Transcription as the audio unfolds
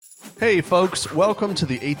Hey folks, welcome to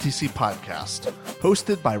the ATC Podcast,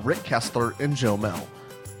 hosted by Rick Kessler and Joe Mell.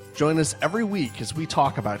 Join us every week as we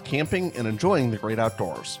talk about camping and enjoying the great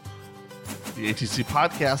outdoors. The ATC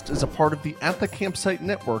Podcast is a part of the At the Campsite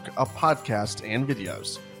network of podcasts and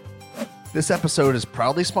videos. This episode is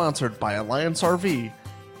proudly sponsored by Alliance RV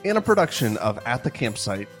and a production of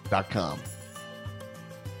atthecampsite.com.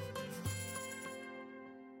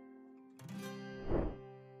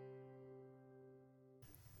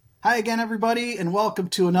 Hi again, everybody, and welcome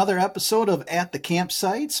to another episode of At the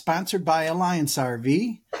Campsite, sponsored by Alliance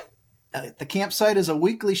RV. The Campsite is a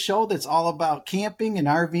weekly show that's all about camping and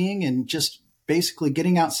RVing and just basically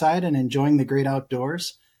getting outside and enjoying the great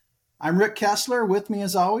outdoors. I'm Rick Kessler. With me,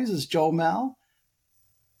 as always, is Joe Mell.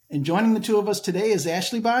 And joining the two of us today is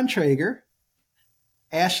Ashley Bontrager.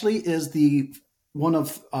 Ashley is one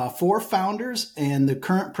of four founders and the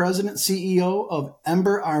current president CEO of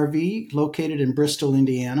Ember RV, located in Bristol,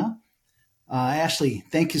 Indiana. Ashley,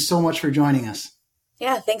 thank you so much for joining us.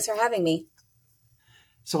 Yeah, thanks for having me.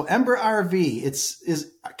 So Ember RV,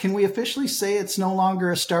 can we officially say it's no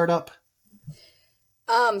longer a startup?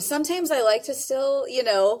 Sometimes I like to still,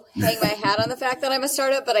 hang my hat on the fact that I'm a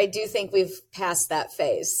startup, but I do think we've passed that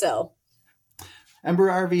phase. So Ember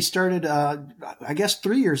RV started, I guess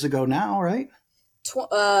 3 years ago now, right?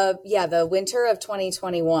 The winter of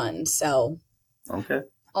 2021. So okay,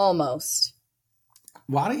 almost.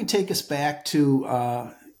 Why don't you take us back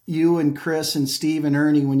to you and Chris and Steve and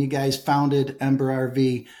Ernie when you guys founded Ember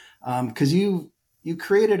RV? Because you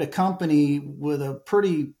created a company with a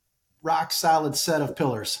pretty rock solid set of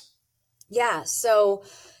pillars. Yeah. So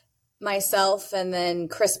myself and then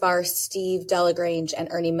Chris Barr, Steve Delagrange, and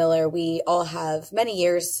Ernie Miller, we all have many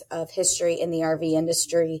years of history in the RV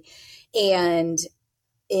industry. And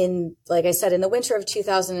like I said, in the winter of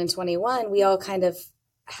 2021, we all kind of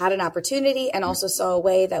had an opportunity and also saw a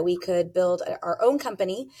way that we could build our own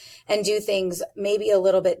company and do things maybe a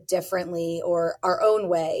little bit differently or our own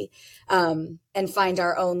way, and find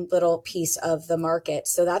our own little piece of the market.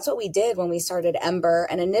 So that's what we did when we started Ember.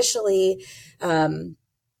 And initially,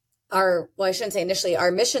 our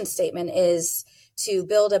mission statement is to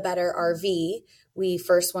build a better RV. We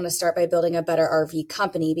first want to start by building a better RV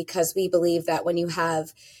company, because we believe that when you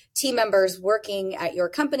have team members working at your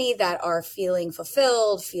company that are feeling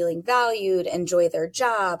fulfilled, feeling valued, enjoy their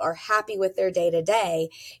job, are happy with their day to day,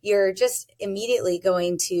 you're just immediately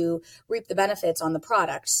going to reap the benefits on the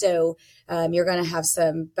product. So you're going to have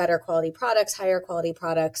some better quality products, higher quality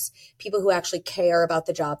products, people who actually care about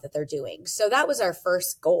the job that they're doing. So that was our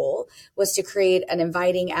first goal, was to create an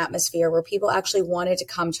inviting atmosphere where people actually wanted to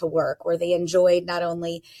come to work, where they enjoyed not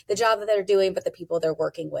only the job that they're doing, but the people they're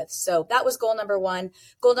working with. So that was goal number one.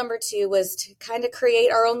 Goal number two was to kind of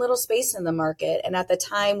create our own little space in the market. And at the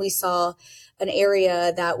time, we saw an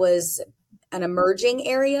area that was an emerging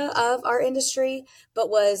area of our industry, but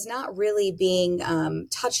was not really being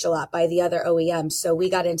touched a lot by the other OEMs. So we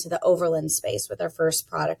got into the overland space with our first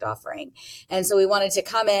product offering. And so we wanted to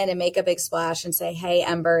come in and make a big splash and say, hey,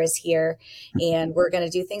 Ember is here, and we're going to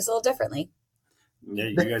do things a little differently. Yeah,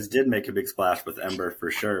 you guys did make a big splash with Ember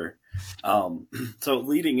for sure. So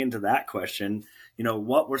leading into that question,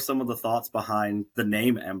 what were some of the thoughts behind the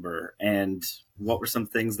name Ember, and what were some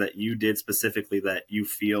things that you did specifically that you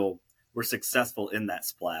feel were successful in that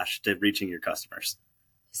splash to reaching your customers?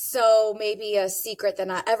 So maybe a secret that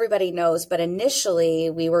not everybody knows, but initially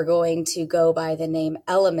we were going to go by the name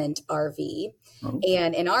Element RV. Oh.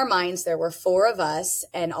 And in our minds, there were four of us,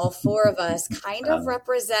 and all four of us kind of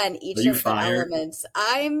represent each of the elements.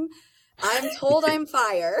 I'm told I'm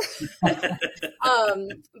fire.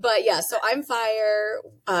 But yeah, so I'm fire.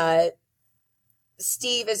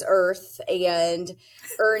 Steve is earth, and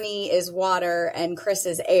Ernie is water, and Chris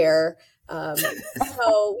is air.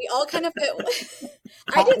 So we all kind of fit.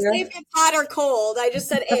 I didn't say if it's hot or cold. I just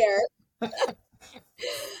said air.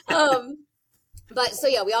 But so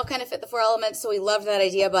yeah, we all kind of fit the four elements. So we loved that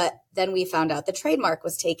idea, but then we found out the trademark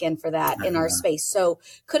was taken for that in our space. So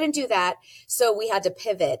couldn't do that. So we had to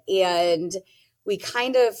pivot, and we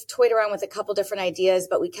kind of toyed around with a couple different ideas,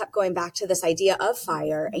 but we kept going back to this idea of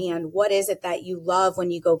fire and what is it that you love when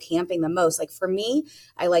you go camping the most? Like for me,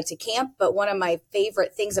 I like to camp, but one of my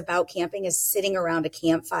favorite things about camping is sitting around a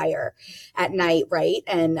campfire at night, right?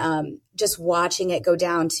 And just watching it go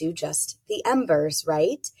down to just the embers,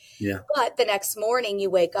 right? Yeah. But the next morning you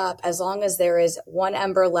wake up, as long as there is one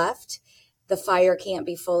ember left, the fire can't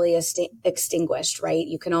be fully extinguished, right?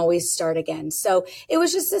 You can always start again. So it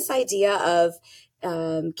was just this idea of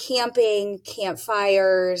camping,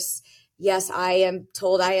 campfires. Yes, I am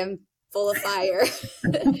told I am full of fire.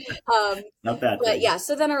 Not bad. But yeah,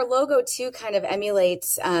 so then our logo too kind of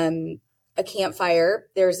emulates a campfire.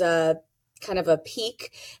 There's a kind of a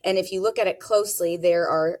peak, and if you look at it closely, there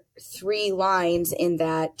are 3 lines in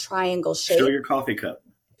that triangle shape. Show your coffee cup.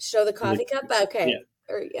 Show the coffee cup? Okay.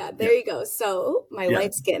 There you go. So my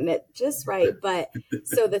light's getting it just right. But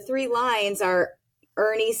so the 3 lines are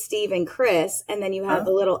Ernie, Steve, and Chris, and then you have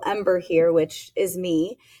the little Ember here, which is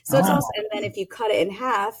me. So it's also, and then if you cut it in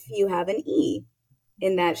half, you have an E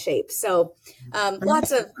in that shape. So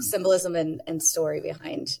lots of symbolism and story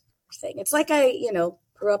behind the thing. It's like I,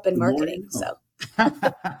 grew up in marketing. So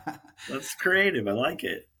that's creative. I like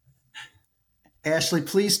it. Ashley,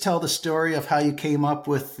 please tell the story of how you came up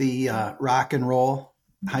with the rock and roll,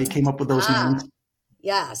 how you came up with those names.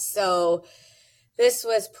 Yeah. So this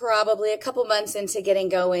was probably a couple months into getting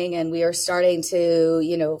going, and we were starting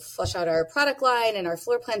to, flesh out our product line and our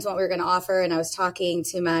floor plans, what we were going to offer. And I was talking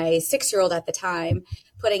to my 6-year-old at the time,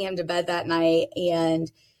 putting him to bed that night.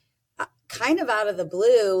 And kind of out of the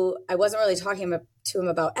blue, I wasn't really talking to him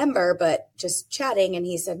about Ember, but just chatting. And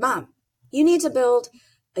he said, Mom, you need to build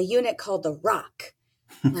a unit called the Rock.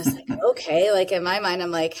 And I was like, okay, like in my mind,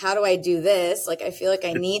 I'm like, how do I do this? Like, I feel like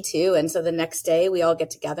I need to. And so the next day we all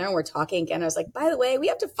get together and we're talking again. I was like, by the way, we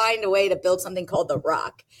have to find a way to build something called the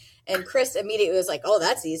Rock. And Chris immediately was like, oh,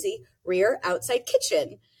 that's easy. Rear, outside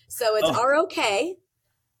kitchen. So it's ROK.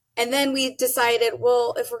 And then we decided,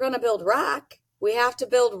 well, if we're going to build Rock, we have to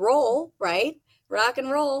build roll, right? Rock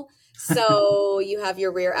and roll. So you have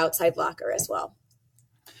your rear outside locker as well.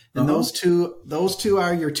 And those two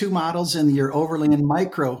are your 2 models in your Overland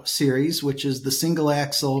Micro series, which is the single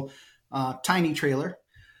axle tiny trailer.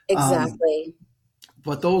 Exactly.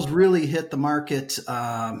 But those really hit the market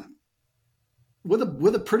with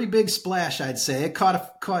a pretty big splash, I'd say. It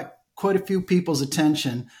caught quite a few people's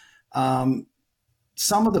attention. Some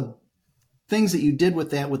of the things that you did with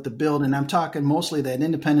the build, and I'm talking mostly that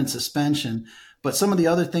independent suspension, but some of the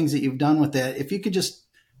other things that you've done with that, if you could just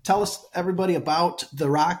tell us, everybody, about the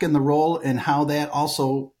Rock and the Roll and how that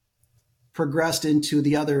also progressed into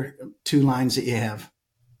the other 2 lines that you have.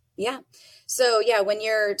 Yeah. So yeah, when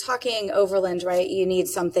you're talking overland, right, you need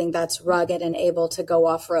something that's rugged and able to go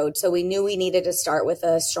off-road. So we knew we needed to start with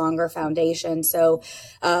a stronger foundation. So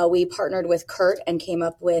we partnered with Kurt and came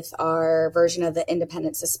up with our version of the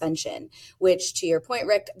independent suspension, which, to your point,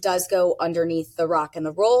 Rick, does go underneath the Rock and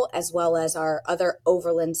the Roll, as well as our other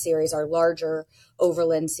Overland series, our larger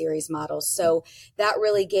Overland series models. So that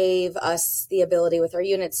really gave us the ability with our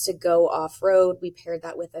units to go off-road. We paired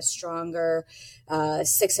that with a stronger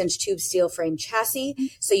 6-inch tube steel frame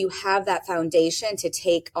chassis. So you have that foundation to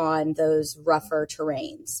take on those rougher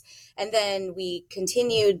terrains. And then we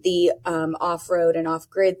continued the off-road and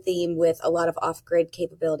off-grid theme with a lot of off-grid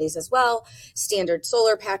capabilities as well. Standard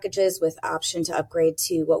solar packages with option to upgrade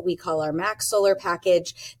to what we call our Max Solar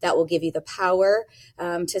package that will give you the power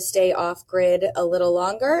to stay off-grid a little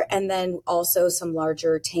longer. And then also some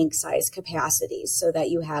larger tank size capacities so that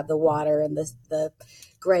you have the water and the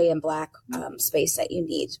gray and black space that you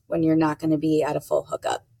need when you're not going to be at a full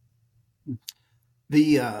hookup.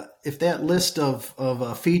 If that list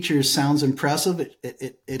of features sounds impressive,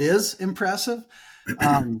 it is impressive.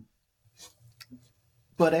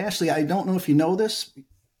 But Ashley, I don't know if you know this.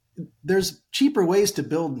 There's cheaper ways to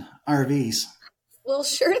build RVs. Well,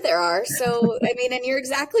 sure there are. So, I mean, and you're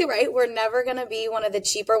exactly right. We're never going to be one of the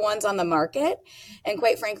cheaper ones on the market. And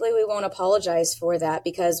quite frankly, we won't apologize for that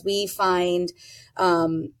because we find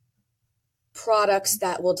products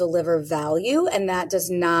that will deliver value, and that does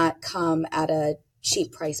not come at a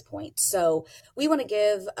cheap price point. So we want to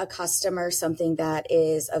give a customer something that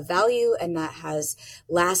is of value and that has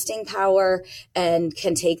lasting power and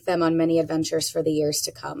can take them on many adventures for the years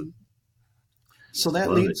to come. So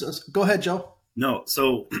that leads us. Go ahead, Joe. No.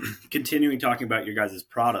 So continuing talking about your guys'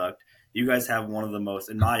 product, you guys have one of the most,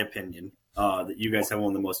 in my opinion, that you guys have one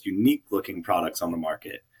of the most unique looking products on the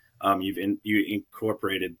market. You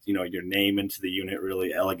incorporated, your name into the unit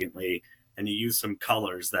really elegantly, and you use some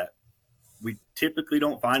colors that we typically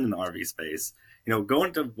don't find in the RV space. Go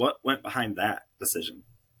into what went behind that decision.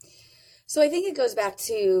 So I think it goes back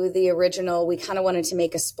to the original. We kind of wanted to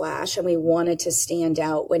make a splash and we wanted to stand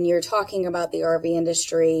out. When you're talking about the RV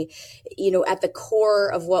industry, at the core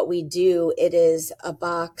of what we do, it is a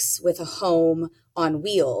box with a home on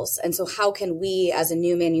wheels. And so how can we, as a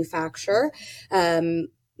new manufacturer,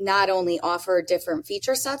 not only offer different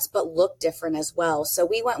feature sets, but look different as well. So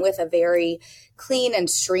we went with a very clean and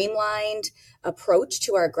streamlined approach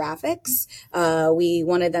to our graphics. We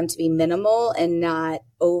wanted them to be minimal and not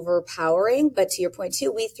overpowering. But to your point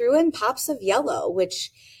too, we threw in pops of yellow,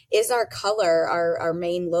 which is our color, our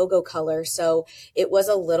main logo color. So it was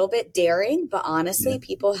a little bit daring, but honestly,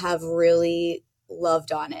 people have really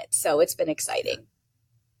loved on it. So it's been exciting.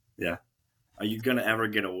 Yeah. Are you going to ever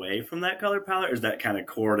get away from that color palette, or is that kind of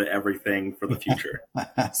core to everything for the future?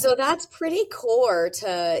 So that's pretty core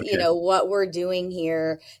to, what we're doing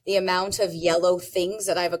here. The amount of yellow things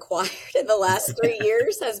that I've acquired in the last 3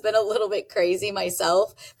 years has been a little bit crazy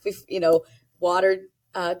myself. We've, water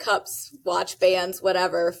cups, watch bands,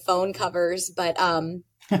 whatever, phone covers. But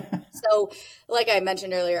so like I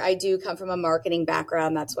mentioned earlier, I do come from a marketing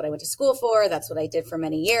background. That's what I went to school for. That's what I did for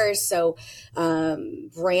many years. So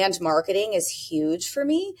brand marketing is huge for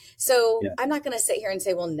me. So I'm not going to sit here and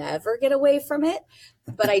say we'll never get away from it,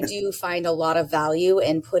 but I do find a lot of value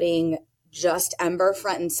in putting just Ember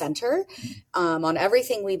front and center on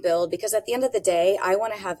everything we build, because at the end of the day, I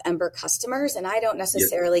want to have Ember customers, and I don't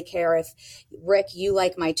necessarily care if Rick, you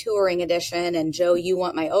like my touring edition, and Joe, you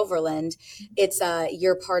want my Overland. It's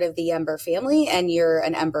you're part of the Ember family and you're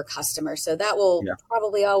an Ember customer. So that will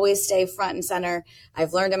probably always stay front and center.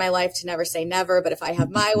 I've learned in my life to never say never, but if I have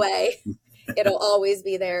my way, it'll always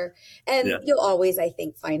be there. And you'll always, I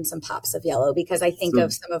think, find some pops of yellow, because I think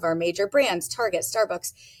of some of our major brands, Target,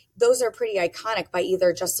 Starbucks. Those are pretty iconic by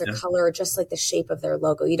either just their color or just like the shape of their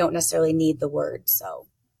logo. You don't necessarily need the word. So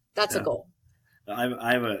that's a goal.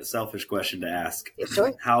 I have a selfish question to ask.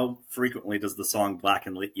 Sure. How frequently does the song Black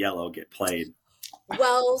and Yellow get played?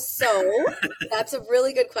 Well, so that's a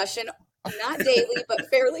really good question. Not daily, but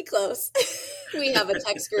fairly close. We have a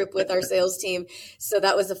text group with our sales team. So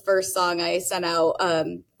that was the first song I sent out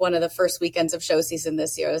one of the first weekends of show season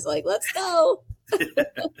this year. I was like, let's go.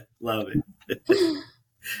 Love it.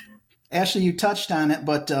 Ashley, you touched on it,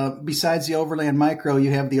 but besides the Overland Micro,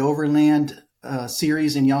 you have the Overland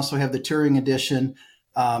series, and you also have the Touring Edition.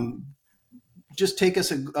 Just take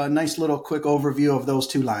us a nice little quick overview of those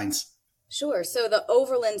two lines. Sure. So the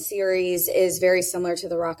Overland series is very similar to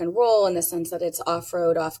the Rock and Roll in the sense that it's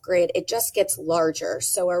off-road, off-grid. It just gets larger.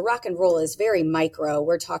 So our Rock and Roll is very micro.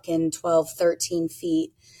 We're talking 12, 13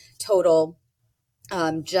 feet total.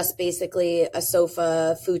 Just basically a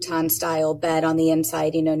sofa, futon style bed on the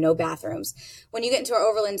inside, no bathrooms. When you get into our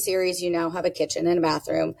Overland series, you now have a kitchen and a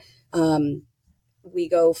bathroom. We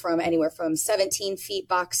go from anywhere from 17 feet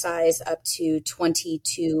box size up to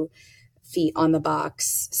 22 feet on the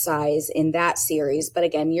box size in that series. But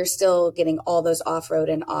again, you're still getting all those off-road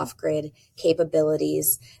and off-grid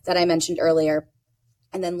capabilities that I mentioned earlier.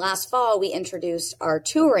 And then last fall, we introduced our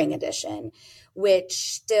Touring Edition, which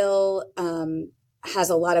still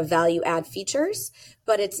has a lot of value add features,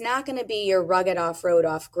 but it's not going to be your rugged off-road,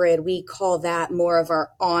 off-grid. We call that more of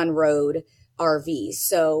our on-road RV.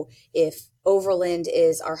 So if Overland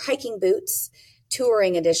is our hiking boots,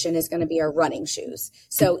 Touring Edition is going to be our running shoes.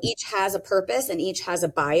 So each has a purpose and each has a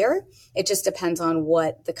buyer. It just depends on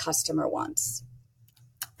what the customer wants.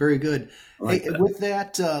 Very good. Like that. With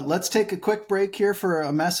that, let's take a quick break here for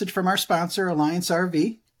a message from our sponsor, Alliance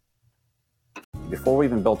RV. Before we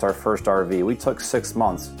even built our first RV, we took 6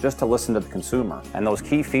 months just to listen to the consumer. And those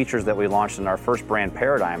key features that we launched in our first brand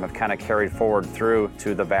paradigm have kind of carried forward through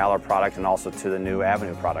to the Valor product and also to the new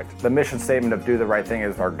Avenue product. The mission statement of do the right thing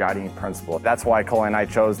is our guiding principle. That's why Coley and I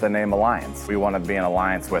chose the name Alliance. We want to be in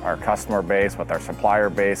alliance with our customer base, with our supplier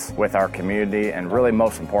base, with our community, and really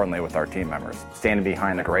most importantly with our team members. Standing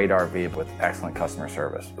behind a great RV with excellent customer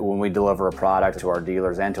service. When we deliver a product to our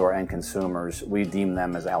dealers and to our end consumers, we deem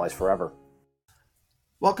them as allies forever.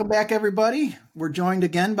 Welcome back, everybody. We're joined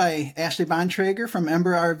again by Ashley Bontrager from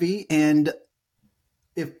Ember RV. And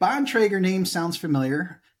if Bontrager name sounds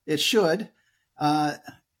familiar, it should.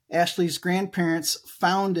 Ashley's grandparents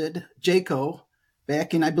founded Jayco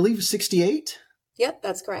back in, I believe, 68. Yep,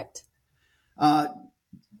 that's correct.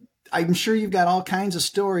 I'm sure you've got all kinds of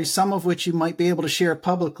stories, some of which you might be able to share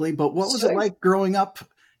publicly. But what was it like growing up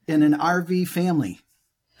in an RV family?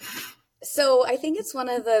 So I think it's one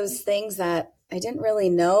of those things that I didn't really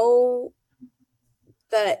know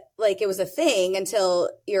that like it was a thing until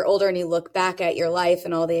you're older and you look back at your life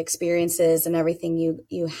and all the experiences and everything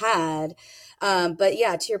you had. But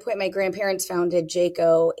yeah, to your point, my grandparents founded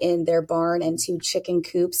Jayco in their barn and 2 chicken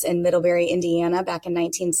coops in Middlebury, Indiana back in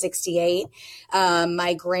 1968.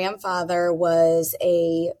 My grandfather was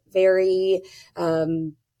a very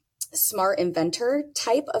smart inventor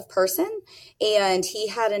type of person. And he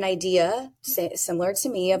had an idea similar to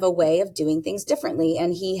me of a way of doing things differently.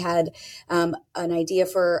 And he had an idea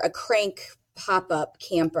for a crank pop-up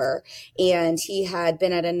camper. And he had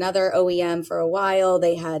been at another OEM for a while.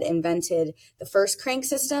 They had invented the first crank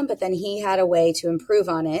system, but then he had a way to improve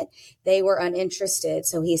on it. They were uninterested.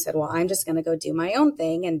 So he said, well, I'm just going to go do my own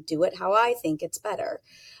thing and do it how I think it's better.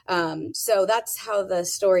 So that's how the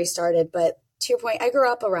story started. But to your point, I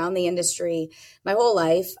grew up around the industry my whole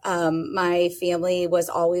life. My family was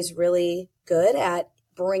always really good at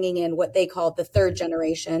bringing in what they called the third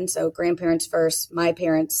generation. So grandparents first, my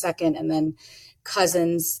parents second, and then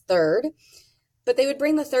cousins third. But they would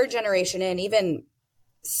bring the third generation in, even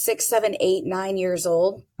 6, 7, 8, 9 years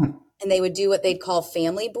old. And they would do what they'd call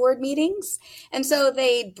family board meetings. And so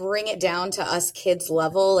they'd bring it down to us kids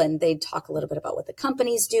level, and they'd talk a little bit about what the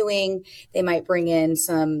company's doing. They might bring in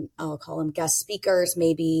some, I'll call them guest speakers,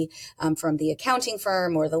 maybe from the accounting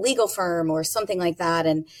firm or the legal firm or something like that.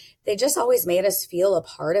 And they just always made us feel a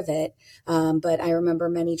part of it. But I remember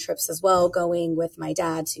many trips as well, going with my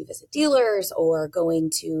dad to visit dealers, or going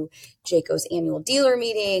to Jayco's annual dealer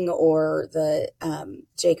meeting, or the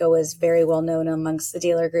Jayco is very well known amongst the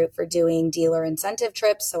dealer group for doing dealer incentive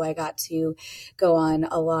trips. So I got to go on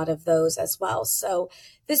a lot of those as well. So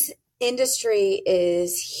this industry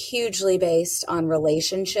is hugely based on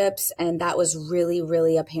relationships, and that was really,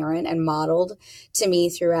 really apparent and modeled to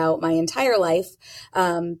me throughout my entire life.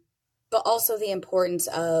 But also the importance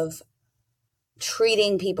of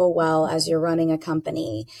treating people well as you're running a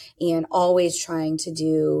company, and always trying to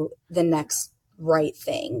do the next right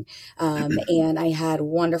thing. And I had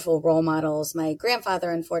wonderful role models. My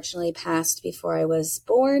grandfather unfortunately passed before I was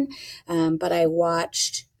born, but I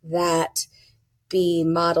watched that be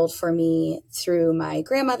modeled for me through my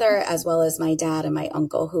grandmother, as well as my dad and my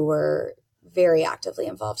uncle, who were very actively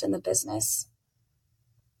involved in the business.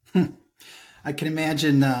 I can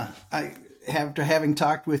imagine, after having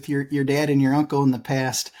talked with your dad and your uncle in the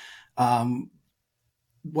past,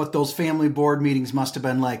 what those family board meetings must have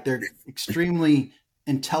been like. They're extremely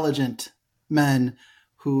intelligent men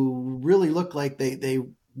who really look like they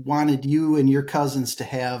wanted you and your cousins to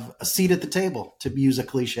have a seat at the table, to use a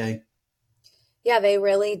cliche. Yeah, they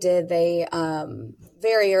really did. They,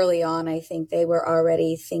 very early on, I think they were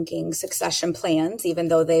already thinking succession plans, even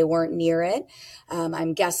though they weren't near it.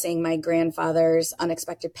 I'm guessing my grandfather's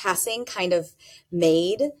unexpected passing kind of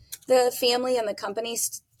made the family and the company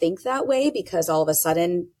think that way, because all of a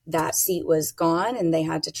sudden that seat was gone and they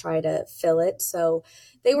had to try to fill it. So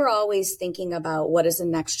they were always thinking about, what does the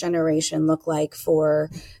next generation look like for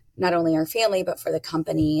not only our family, but for the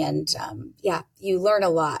company. And you learn a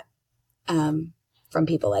lot from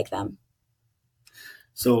people like them.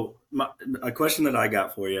 So a question that I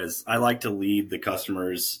got for you is, I like to lead the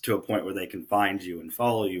customers to a point where they can find you and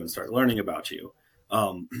follow you and start learning about you.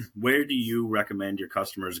 Where do you recommend your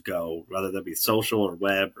customers go, whether that be social or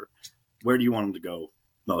web, or where do you want them to go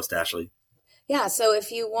most, Ashley? Yeah. So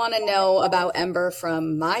if you want to know about Ember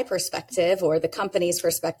from my perspective or the company's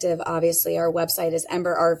perspective, obviously our website is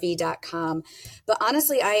emberrv.com. But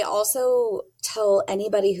honestly, I also tell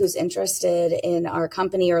anybody who's interested in our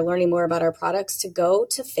company or learning more about our products to go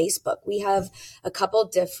to Facebook. We have a couple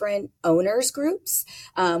different owners groups.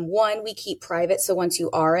 One we keep private. So once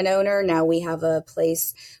you are an owner, now we have a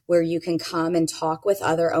place where you can come and talk with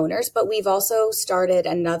other owners. But we've also started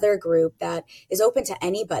another group that is open to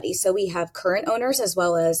anybody. So we have current owners as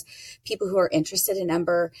well as people who are interested in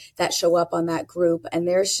Ember that show up on that group. And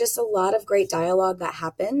there's just a lot of great dialogue that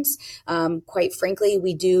happens. Quite frankly,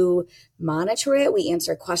 we do monitor it. We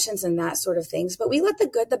answer questions and that sort of things, but we let the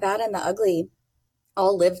good, the bad, and the ugly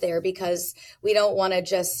all live there, because we don't want to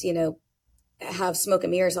just, have smoke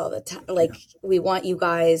and mirrors all the time. Like, we want you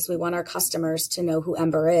guys, we want our customers to know who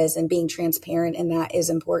Ember is, and being transparent in that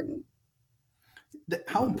is important.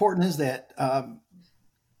 How important is that?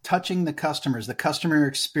 Touching the customers, the customer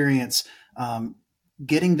experience,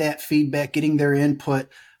 getting that feedback, getting their input.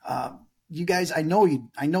 You guys, I know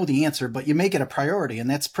the answer, but you make it a priority, and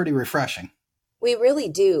that's pretty refreshing. We really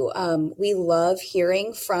do. We love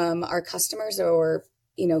hearing from our customers or,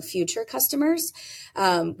 future customers.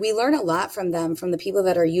 We learn a lot from them, from the people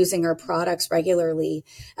that are using our products regularly.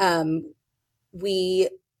 We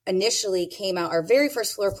initially came out, our very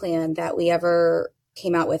first floor plan that we ever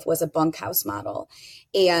came out with was a bunkhouse model.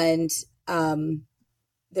 And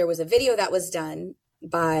there was a video that was done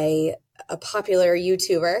by a popular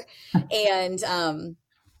YouTuber, and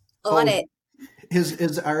on it,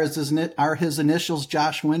 are his initials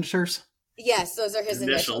Josh Winters? Yes, those are his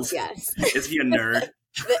initials. Yes. Is he a nerd?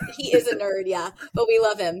 He is a nerd, yeah, but we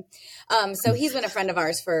love him. So he's been a friend of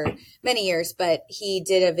ours for many years, but he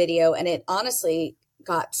did a video and it honestly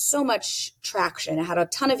got so much traction. It had a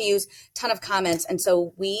ton of views, ton of comments. And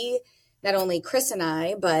so we, not only Chris and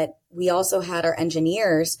I, but we also had our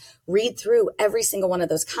engineers read through every single one of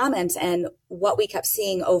those comments. And what we kept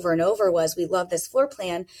seeing over and over was, we love this floor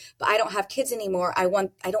plan, but I don't have kids anymore. I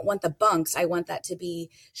don't want the bunks. I want that to be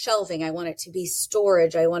shelving. I want it to be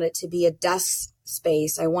storage. I want it to be a desk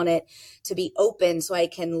space. I want it to be open so I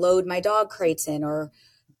can load my dog crates in, or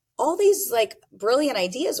all these like brilliant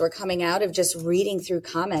ideas were coming out of just reading through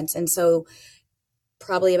comments. And so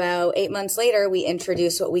probably about 8 months later, we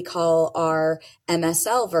introduced what we call our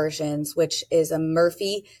MSL versions, which is a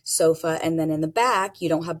Murphy sofa. And then in the back, you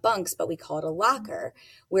don't have bunks, but we call it a locker,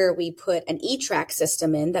 where we put an E-track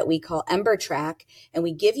system in that we call Ember track. And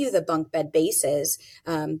we give you the bunk bed bases.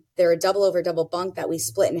 They're a double over double bunk that we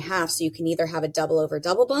split in half. So you can either have a double over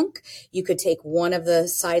double bunk. You could take one of the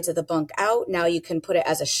sides of the bunk out. Now you can put it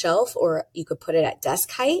as a shelf, or you could put it at desk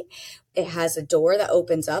height. It has a door that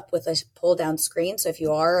opens up with a pull down screen. So if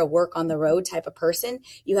you are a work on the road type of person,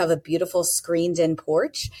 you have a beautiful screened in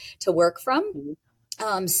porch to work from.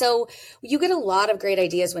 So you get a lot of great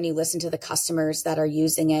ideas when you listen to the customers that are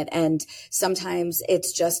using it. And sometimes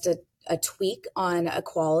it's just a tweak on a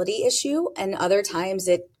quality issue, and other times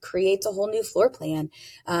it creates a whole new floor plan.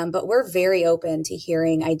 But we're very open to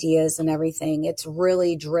hearing ideas and everything. It's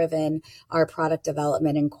really driven our product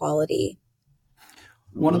development and quality.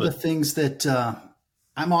 One of the things that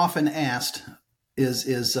I'm often asked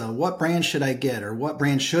is what brand should I get, or what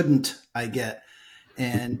brand shouldn't I get?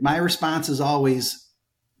 And my response is always,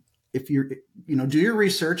 if do your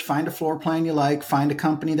research, find a floor plan you like, find a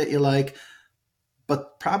company that you like.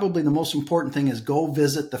 But probably the most important thing is go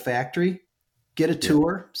visit the factory, get a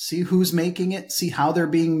tour, see who's making it, see how they're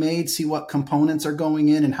being made, see what components are going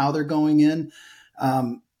in and how they're going in.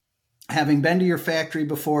 Having been to your factory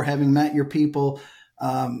before, having met your people,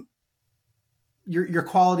 your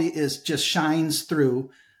quality just shines through.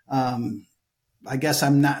 I guess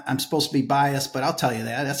I'm supposed to be biased, but I'll tell you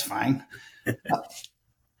that's fine.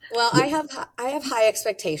 Well, I have high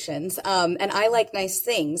expectations, and I like nice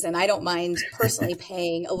things, and I don't mind personally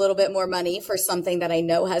paying a little bit more money for something that I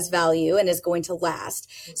know has value and is going to last.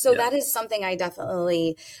 So that is something I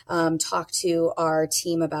definitely talk to our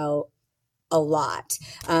team about a lot.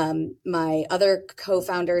 My other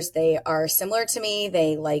co-founders, they are similar to me.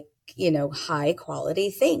 They like, high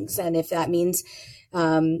quality things. And if that means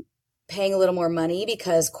paying a little more money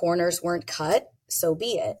because corners weren't cut, so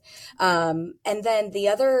be it. And then the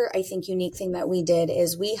other, I think, unique thing that we did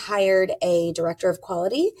is we hired a director of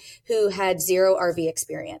quality who had zero RV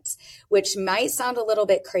experience, which might sound a little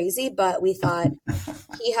bit crazy, but we thought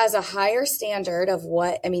he has a higher standard of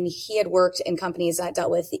he had worked in companies that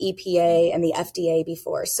dealt with the EPA and the FDA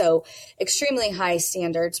before. So extremely high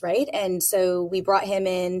standards, right? And so we brought him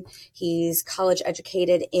in. He's college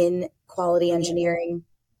educated in quality engineering.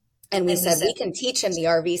 And we said we can teach him the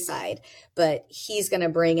RV side, but he's going to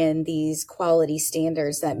bring in these quality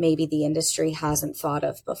standards that maybe the industry hasn't thought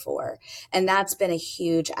of before. And that's been a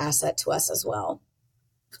huge asset to us as well.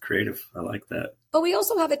 It's creative. I like that. But we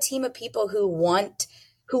also have a team of people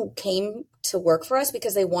who came to work for us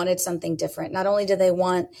because they wanted something different. Not only do they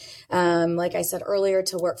want, like I said earlier,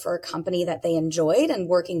 to work for a company that they enjoyed and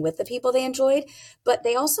working with the people they enjoyed, but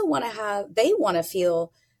they also want to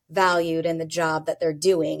feel valued in the job that they're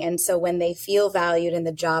doing. And so when they feel valued in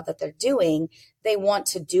the job that they're doing, they want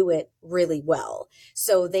to do it really well.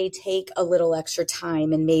 So they take a little extra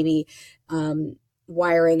time and maybe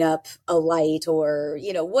wiring up a light or,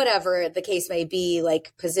 whatever the case may be,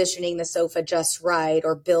 like positioning the sofa just right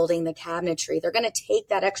or building the cabinetry. They're going to take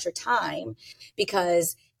that extra time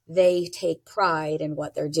because they take pride in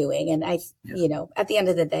what they're doing. And at the end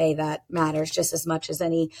of the day, that matters just as much as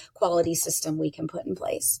any quality system we can put in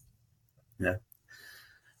place. Yeah.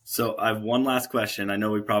 So I have one last question. I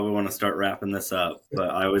know we probably want to start wrapping this up, but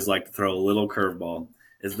I always like to throw a little curveball.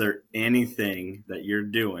 Is there anything that you're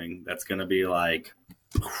doing that's going to be like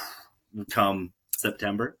come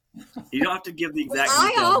September? You don't have to give the exact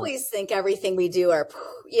details. I always think everything we do are, but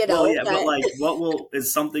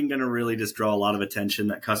is something going to really just draw a lot of attention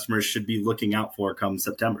that customers should be looking out for come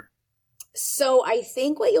September? So I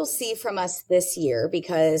think what you'll see from us this year,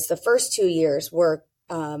 because the first 2 years were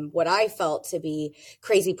what I felt to be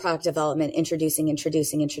crazy product development, introducing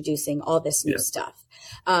all this new stuff.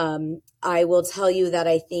 I will tell you that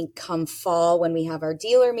I think come fall when we have our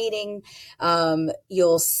dealer meeting,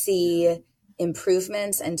 you'll see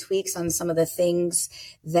improvements and tweaks on some of the things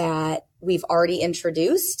that we've already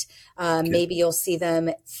introduced. Maybe you'll see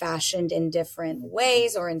them fashioned in different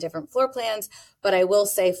ways or in different floor plans. But I will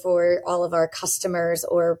say for all of our customers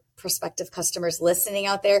or prospective customers listening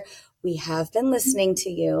out there, we have been listening to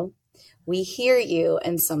you. We hear you,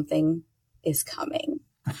 and something is coming.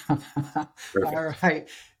 All right.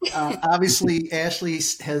 Obviously, Ashley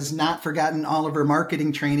has not forgotten all of her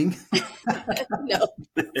marketing training. No,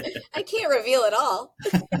 I can't reveal it all.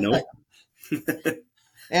 Nope.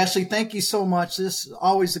 Ashley, thank you so much. This is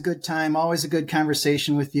always a good time, always a good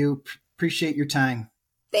conversation with you. Appreciate your time.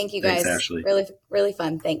 Thank you, guys. Thanks, Ashley. Really, really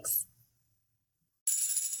fun. Thanks.